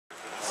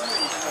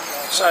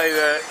So,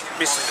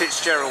 Mr.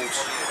 Fitzgerald,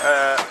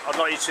 I'd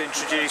like you to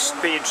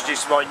be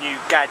introduced to my new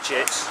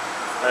gadget.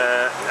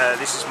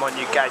 This is my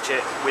new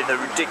gadget with a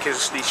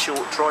ridiculously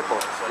short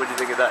tripod. What do you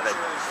think of that then?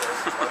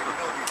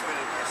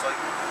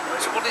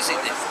 So what is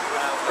it then?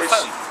 A It's,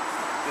 phone?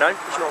 no,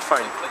 it's not a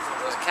phone.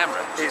 It's a camera?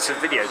 It's a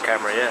video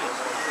camera, yeah.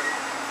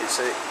 It's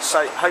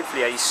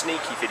hopefully a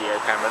sneaky video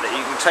camera that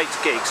you can take to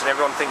gigs and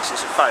everyone thinks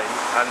it's a phone,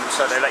 and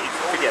so they let you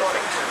video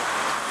things.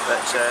 But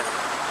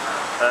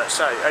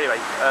so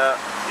anyway,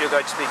 you're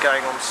going to be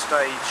going on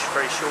stage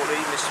very shortly,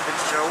 Mr.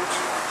 Fitzgerald.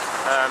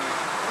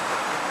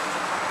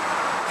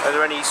 Are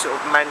there any sort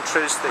of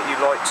mantras that you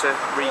like to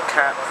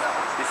recap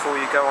before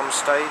you go on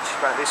stage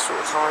about this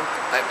sort of time?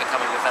 About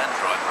becoming a van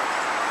driver.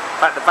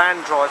 About the van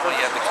driver? Oh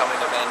yeah,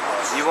 becoming a van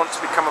driver. You want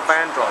to become a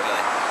van driver?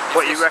 Yeah.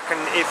 What you reckon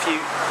if you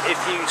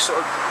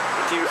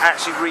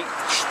actually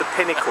reach the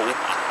pinnacle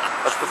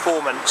of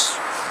performance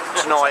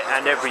tonight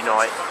and every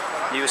night,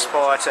 you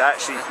aspire to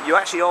you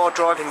actually are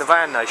driving the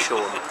van now,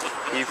 Sean.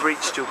 You've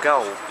reached your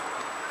goal.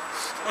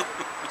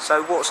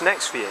 So what's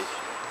next for you?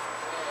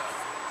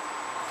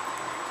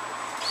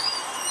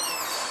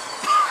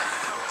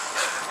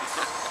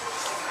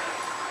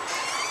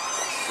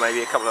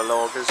 Maybe a couple of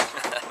lagers.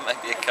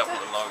 Maybe a couple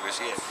of lagers,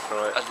 yeah.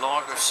 Right. A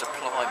lager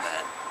supply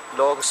man.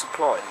 Lager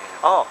supply.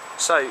 Ah,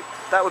 so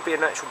that would be a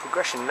natural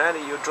progression. Now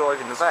that you're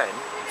driving the van,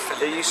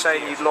 are you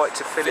saying you'd like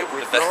to fill it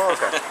with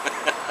lager?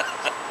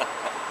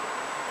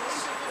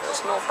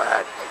 That's not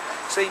bad.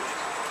 See,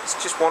 it's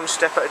just one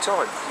step at a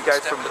time. You go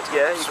from,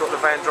 yeah, you've got the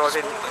van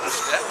driving,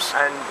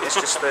 and it's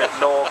just the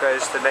lager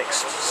is the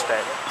next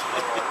step.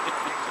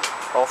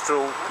 After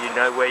all, you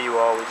know where you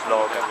are with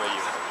lager.